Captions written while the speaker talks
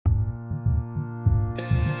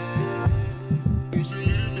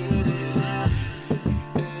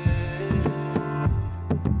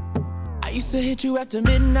Used to hit you after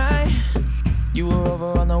midnight. You were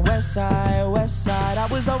over on the west side, west side. I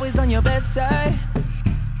was always on your bedside,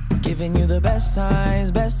 giving you the best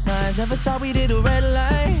signs, best signs. Never thought we did a red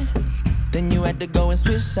light. Then you had to go and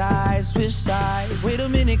switch sides, switch sides. Wait a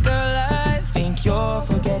minute, girl, I think you're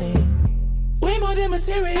forgetting. Way more than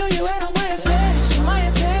material, you had on my affection, my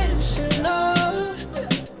attention, love.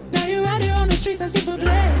 Now you're out here on the streets asking for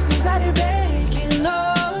blessings, out here begging,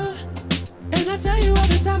 love. And I tell you all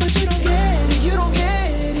the time, but you don't get it, you don't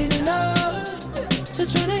get it, no. So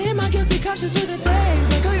tryna hit my guilty conscience with a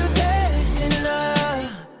text, like who you texting,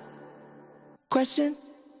 love. Question?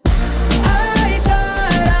 I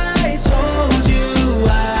thought I told you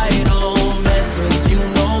I don't mess with you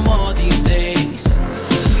no more these days.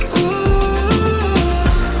 Ooh,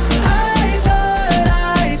 I thought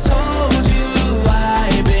I told you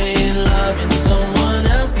I've been loving someone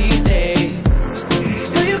else these days.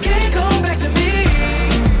 So you can't come back to me.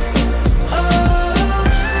 Oh,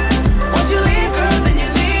 once you leave, girl, then you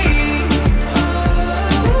leave.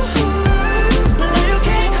 Oh, but now you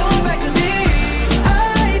can't come back to me.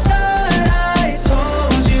 I thought I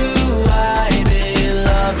told you I've been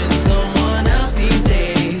loving someone else these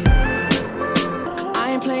days.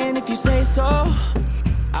 I ain't playing if you say so.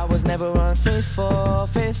 I was never unfaithful,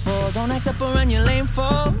 faithful. Don't act up around your lame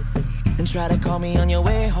folk and try to call me on your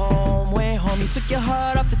way home, way home. You took your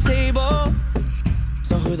heart off the table.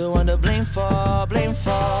 So who the one to blame for, blame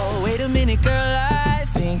for? Wait a minute, girl, I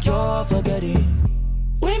think you're forgetting.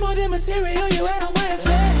 Way more than material, you had on my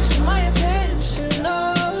affection, my attention,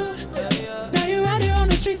 love. Now you're out here on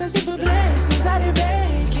the streets asking for blessings, out here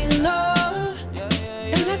begging, love.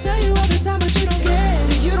 And I tell you all the time, but you don't get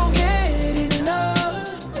it, you don't get it, no.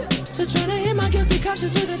 So tryna hit my guilty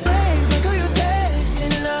conscience with a text, like who you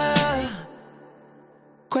texting, love.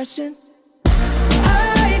 Question?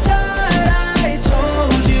 I thought I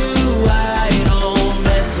told you I don't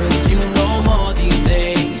mess with you no more these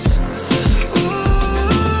days. Ooh,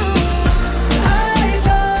 I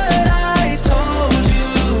thought I told you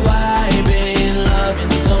I've been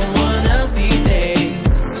loving someone else these days.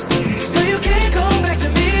 So you can't come back to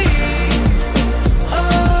me.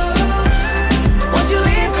 Oh, once you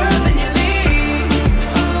leave, girl, then you leave.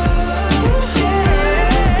 Oh,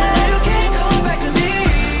 yeah, now you can't come back to me.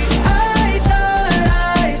 I thought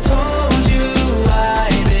I told you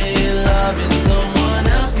I've been loving someone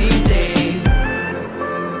else these days.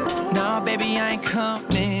 Nah, baby, I ain't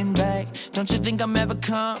coming back. Don't you think I'm ever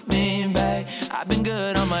coming back? I've been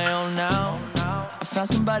good on my own now. I found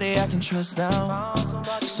somebody I can trust now.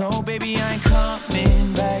 So baby, I ain't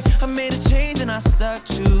coming back. I made a change and I stuck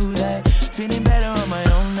to that. Feeling better on my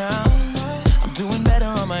own now. I'm doing better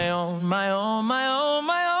on my own, my own.